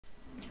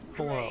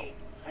Hello,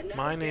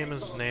 my name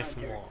is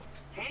Nathan Long,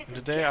 and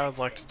today I would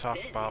like to talk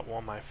about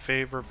one of my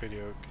favorite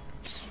video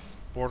games,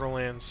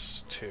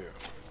 Borderlands 2.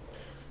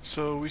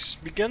 So we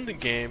begin the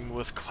game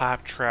with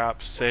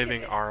Claptrap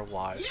saving our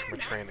lives from a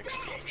train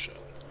explosion.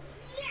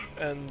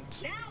 And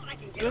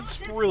that's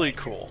really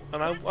cool,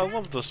 and I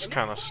love this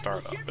kind of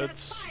startup.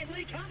 It's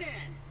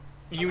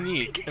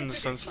unique in the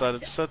sense that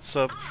it sets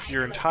up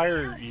your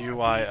entire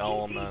UI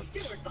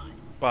element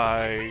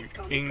by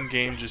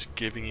in-game just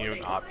giving you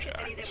an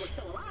object.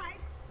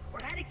 Or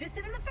had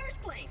existed in the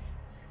first place.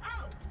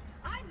 Oh,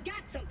 I've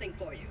got something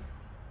for you.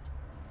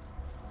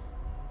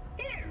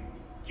 Here,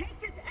 take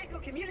this echo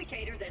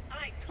communicator that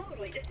I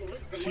totally didn't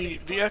look for. See,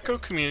 the echo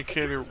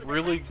communicator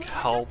really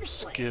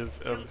helps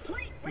give an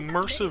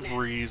immersive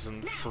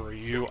reason for a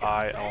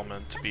UI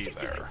element to be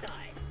there.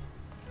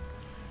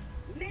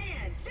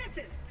 Man,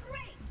 this is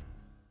great.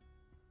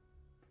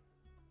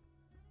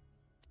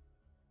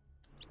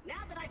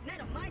 Now that I've met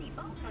a mighty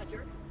vault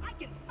hunter, I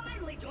can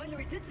finally join the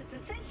resistance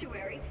in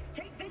Sanctuary,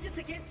 take vengeance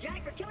against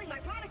Jack for killing my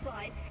product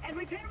line, and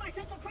repair my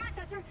central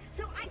processor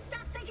so I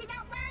stop thinking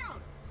out loud.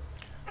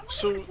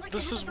 So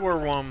this is where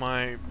one of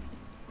my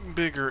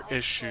bigger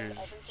issues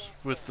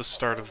with the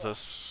start of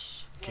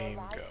this game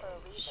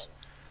goes.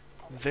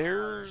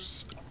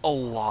 There's a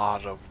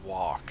lot of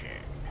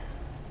walking.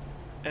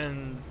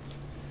 And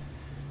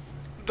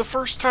the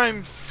first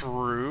time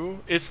through,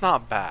 it's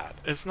not bad.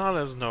 It's not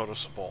as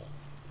noticeable.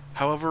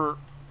 However,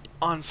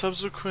 on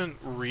subsequent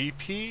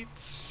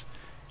repeats,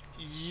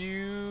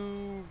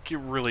 you get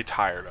really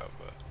tired of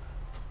it.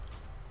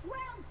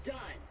 Well done!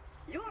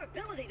 Your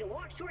ability to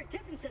walk short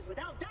distances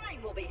without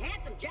dying will be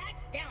Handsome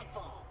Jack's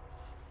downfall.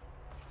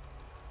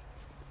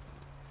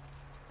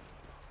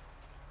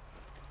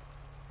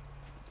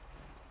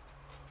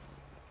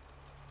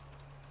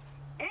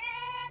 And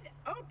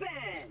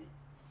open!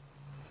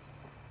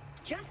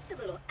 Just a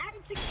little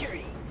added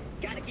security.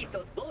 Gotta keep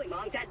those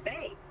bullymongs at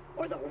bay,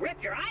 or they'll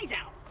rip your eyes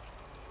out.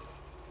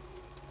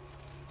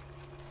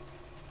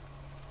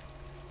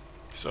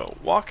 So,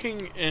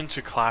 walking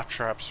into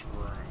Claptrap's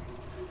room,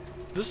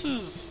 this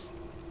is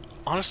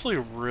honestly a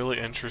really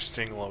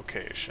interesting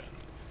location.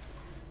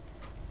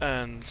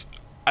 And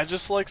I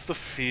just like the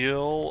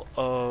feel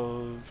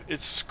of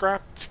it's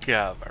scrapped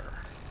together.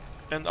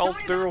 And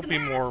there will be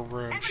more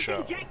room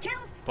shown,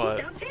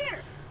 but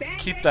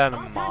keep that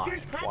in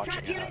mind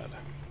watching ahead.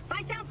 If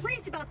I sound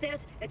pleased about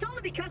this, it's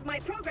only because my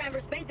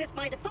programmers made this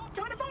my default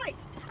tone of voice.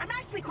 I'm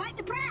actually quite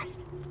depressed.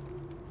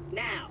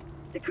 Now,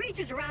 the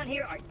creatures around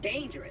here are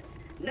dangerous.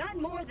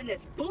 None more than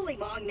this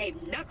bullymong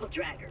named Knuckle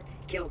Dragger.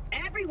 Killed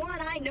everyone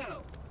I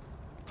know.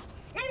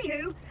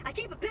 Anywho, I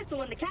keep a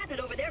pistol in the cabinet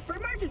over there for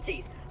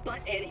emergencies.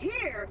 But in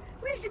here,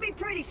 we should be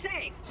pretty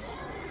safe.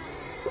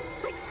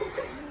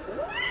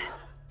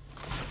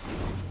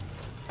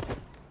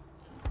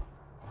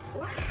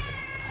 My eye!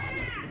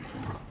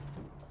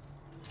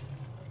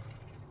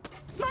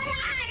 Ah!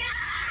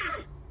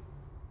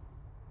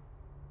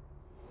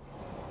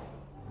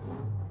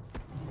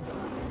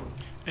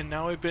 And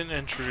now we've been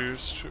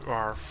introduced to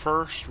our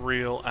first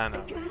real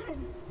enemy,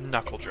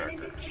 Knuckle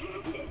Dragger.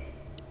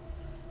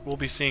 We'll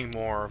be seeing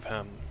more of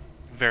him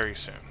very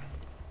soon.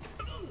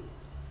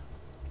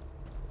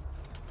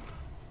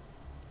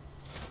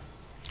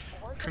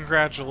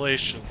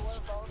 Congratulations,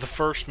 the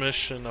first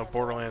mission of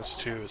Borderlands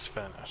 2 is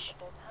finished.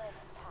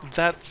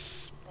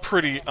 That's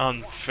pretty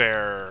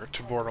unfair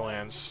to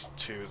Borderlands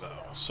 2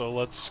 though, so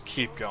let's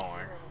keep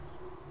going.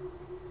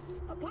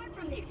 Apart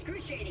from the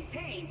excruciating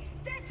pain,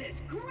 this is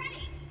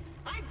great!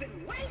 I've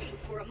been waiting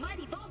for a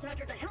mighty vault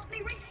hunter to help me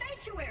reach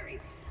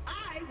Sanctuary.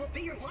 I will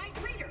be your wise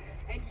leader,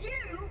 and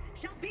you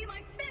shall be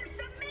my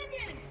fearsome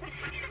minion!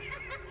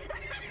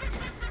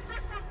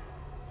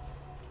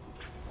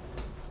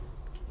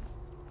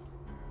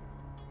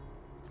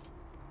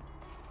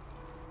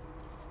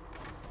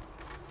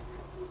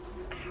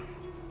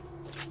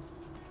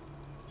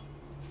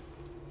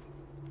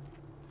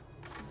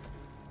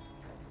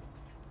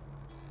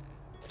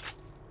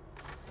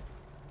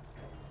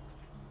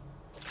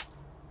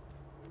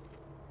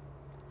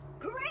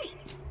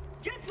 Great!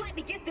 Just let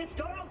me get this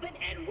door open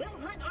and we'll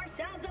hunt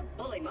ourselves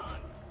a bullymong.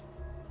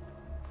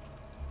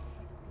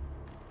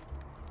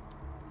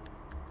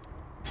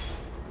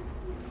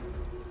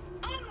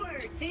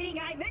 Onward, seeing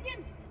eye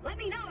minion! Let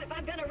me know if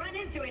I'm gonna run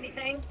into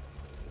anything.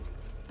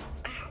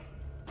 Ow.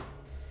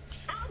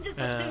 I'll just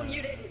assume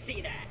you didn't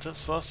see that.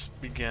 This thus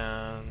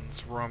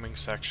begins roaming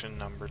section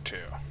number 2.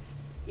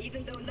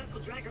 Even though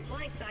Knuckle Dragger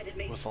blindsided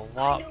me, with a I know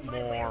lot my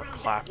way more around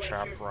this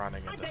Claptrap glacier.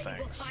 running I into bet you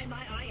will things. find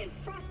my eye in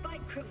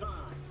Frostbite Crevasse.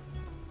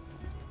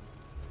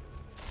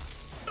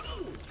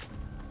 Ooh.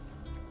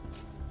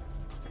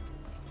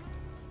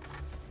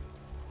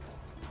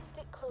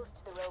 Stick close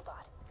to the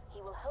robot.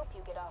 He will help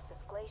you get off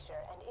this glacier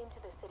and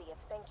into the city of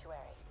Sanctuary.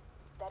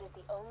 That is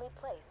the only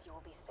place you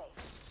will be safe.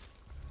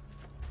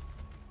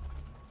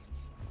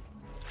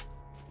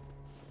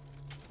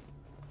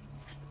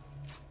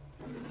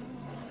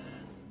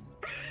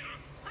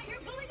 I hear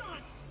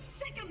bullymon!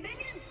 Sick of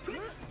minion!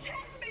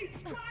 Protect me,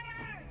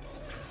 Squire!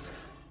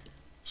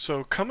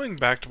 So coming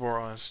back to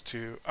Borderlands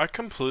 2, I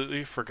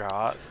completely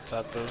forgot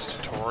that those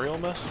tutorial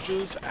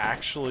messages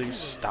actually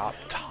stop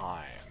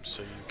time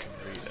so you can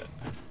read it.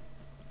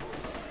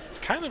 It's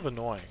kind of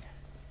annoying.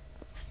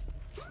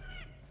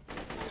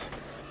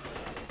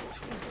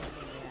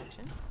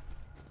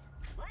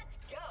 Let's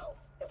go!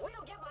 If we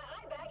don't get my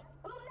eye back,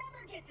 we'll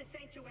never get to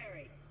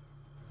Sanctuary!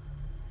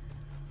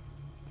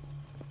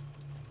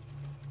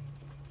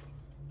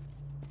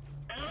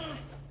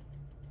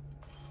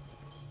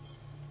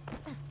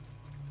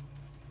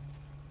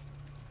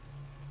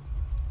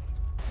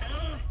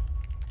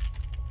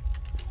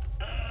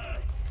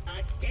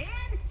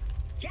 Again?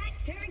 Jack's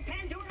tearing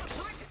Pandora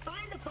apart to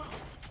find the vault.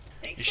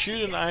 You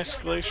shoot an ice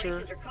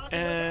glacier,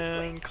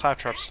 and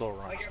Claptrap still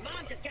runs. Your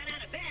mom just got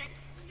out of bed.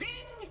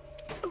 Zing!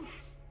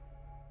 Oof.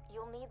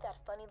 You'll need that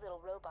funny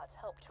little robot's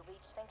help to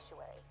reach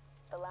Sanctuary,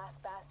 the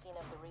last bastion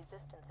of the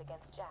resistance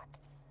against Jack,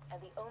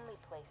 and the only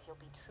place you'll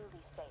be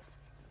truly safe.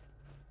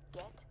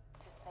 Get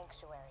to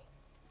Sanctuary.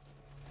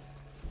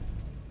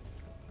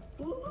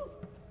 Ooh.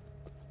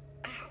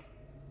 Ow.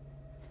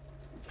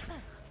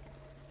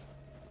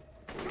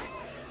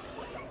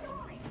 What's that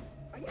noise?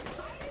 Are you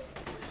fighting?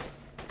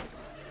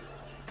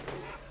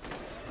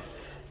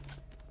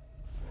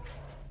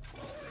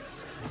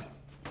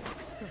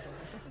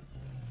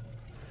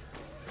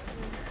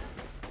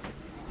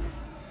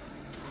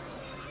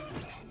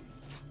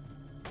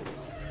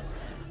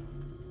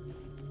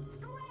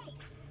 Great!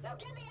 Now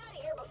get me out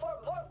of here before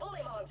more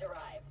bullymongs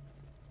arrive.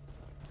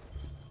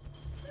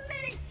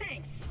 Many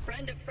thanks,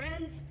 friend of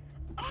friends.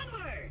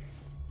 Onward!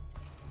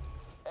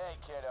 Hey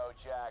kiddo,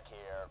 Jack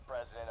here,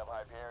 president of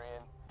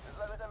Hyperion.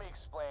 Let me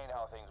explain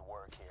how things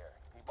work here.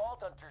 The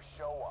Vault Hunters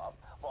show up,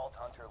 Vault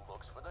Hunter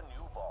looks for the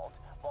new vault,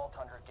 Vault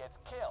Hunter gets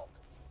killed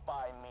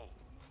by me.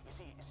 You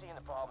see in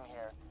the problem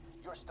here,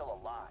 you're still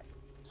alive.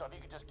 So if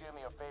you could just do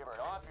me a favor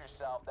and off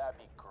yourself, that'd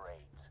be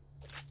great.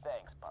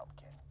 Thanks,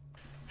 Pumpkin.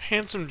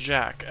 Handsome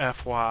Jack,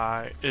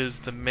 FYI, is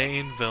the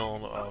main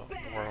villain of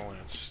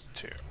Borderlands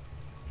 2.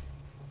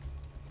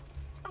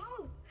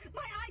 Oh,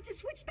 my eye just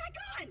switched back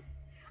on!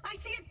 I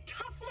see a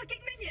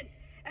tough-looking minion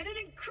and an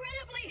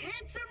incredibly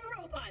handsome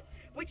robot,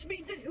 which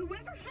means that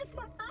whoever has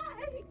my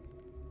eye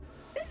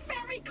is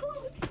very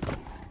close.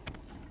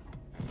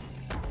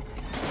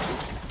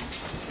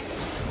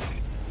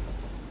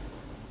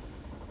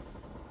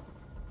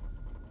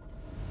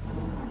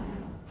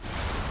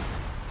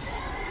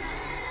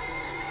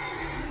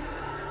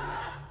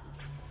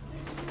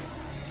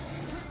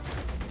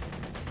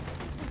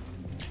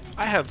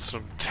 I had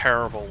some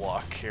terrible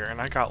luck here, and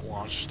I got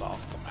launched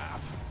off the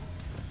map.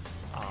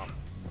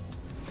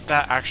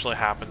 That actually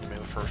happened to me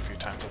the first few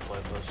times I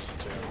played this,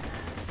 too.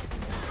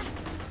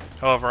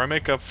 However, I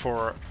make up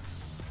for it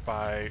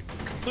by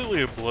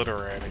completely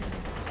obliterating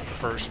the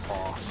first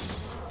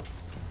boss,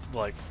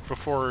 like,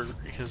 before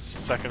his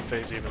second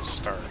phase even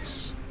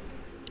starts.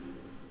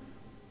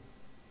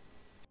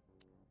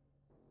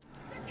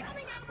 They're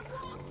coming out of the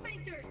wall,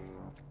 sphincters!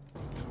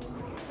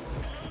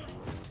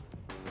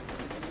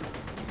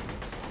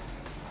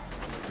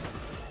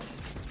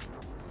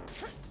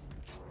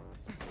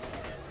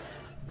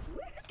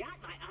 Got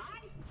my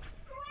eye?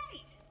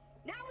 Great!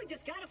 Now we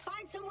just gotta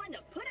find someone to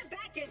put it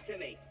back into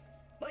me.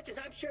 Much as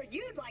I'm sure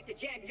you'd like to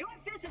jam your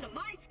fist into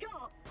my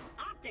skull,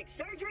 optic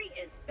surgery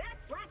is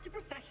best left to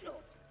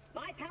professionals.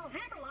 My pal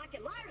Hammerlock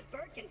in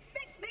Liarsburg can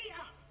fix me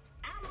up.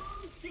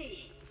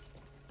 Allons-y.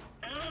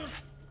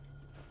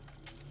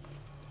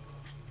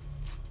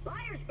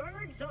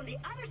 Liarsburg's on the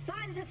other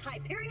side of this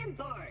Hyperion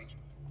barge.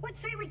 What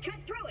say we cut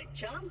through it,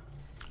 chum?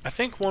 I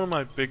think one of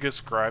my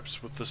biggest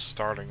gripes with this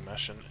starting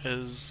mission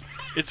is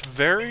it's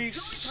very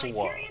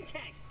slow.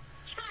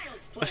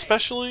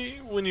 Especially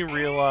when you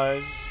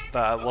realize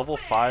that level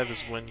 5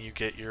 is when you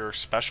get your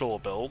special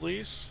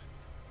abilities,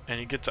 and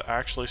you get to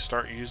actually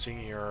start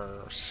using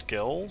your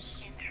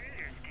skills.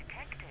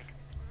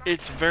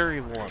 It's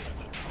very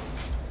limited.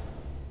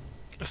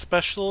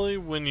 Especially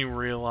when you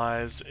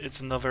realize it's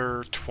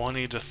another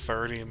 20 to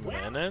 30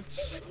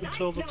 minutes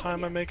until the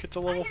time I make it to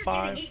level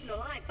 5.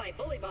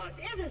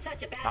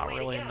 Not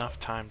really enough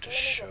time to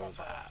show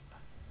that,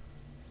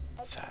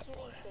 sadly.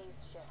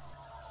 Phase shift.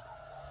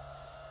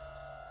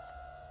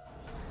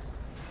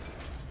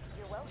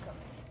 You're welcome.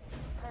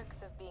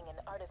 Perks of being an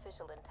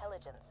artificial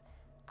intelligence.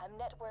 I'm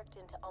networked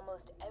into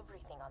almost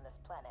everything on this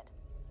planet.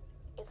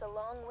 It's a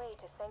long way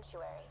to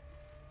Sanctuary.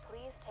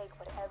 Please take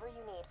whatever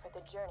you need for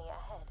the journey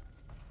ahead.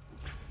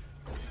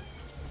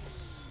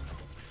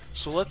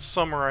 So let's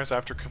summarize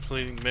after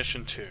completing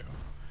Mission 2.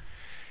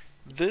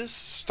 This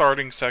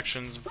starting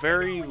section's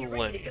very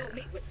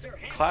linear.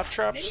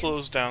 Claptrap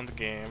slows down the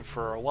game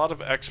for a lot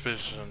of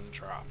exposition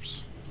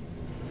drops.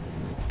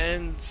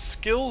 And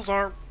skills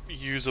aren't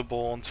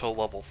usable until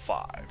level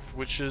 5,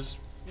 which is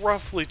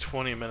roughly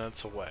 20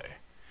 minutes away.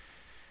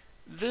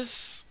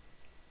 It's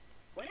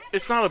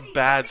not a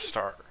bad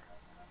start,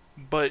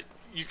 but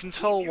you can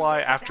tell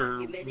why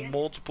after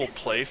multiple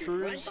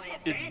playthroughs,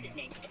 it's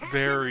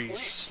very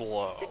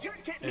slow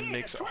and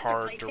makes it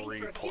hard to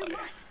replay.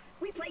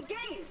 We play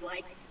games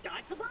like Die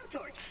watch the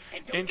blowtorch.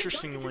 And don't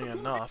Interestingly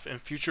enough, in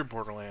future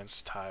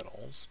Borderlands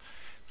titles,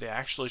 they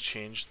actually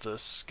changed the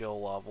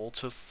skill level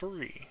to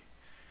 3,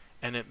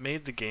 and it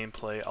made the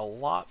gameplay a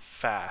lot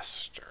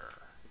faster.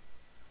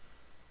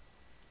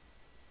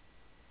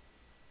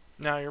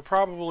 Now you're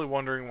probably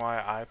wondering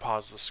why I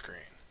paused the screen,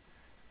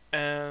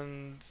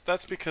 and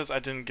that's because I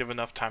didn't give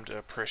enough time to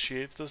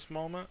appreciate this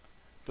moment,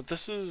 but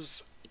this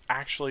is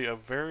actually a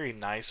very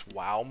nice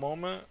wow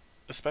moment,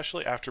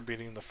 especially after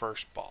beating the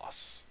first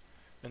boss.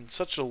 In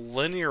such a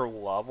linear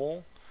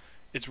level,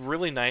 it's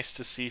really nice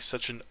to see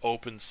such an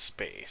open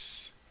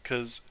space,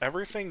 because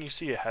everything you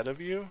see ahead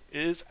of you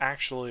is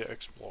actually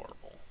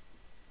explorable.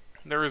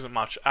 There isn't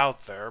much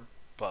out there,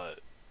 but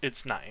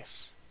it's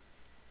nice.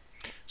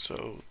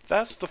 So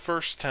that's the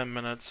first 10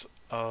 minutes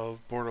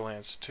of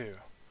Borderlands 2.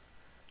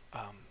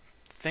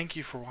 Thank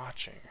you for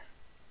watching.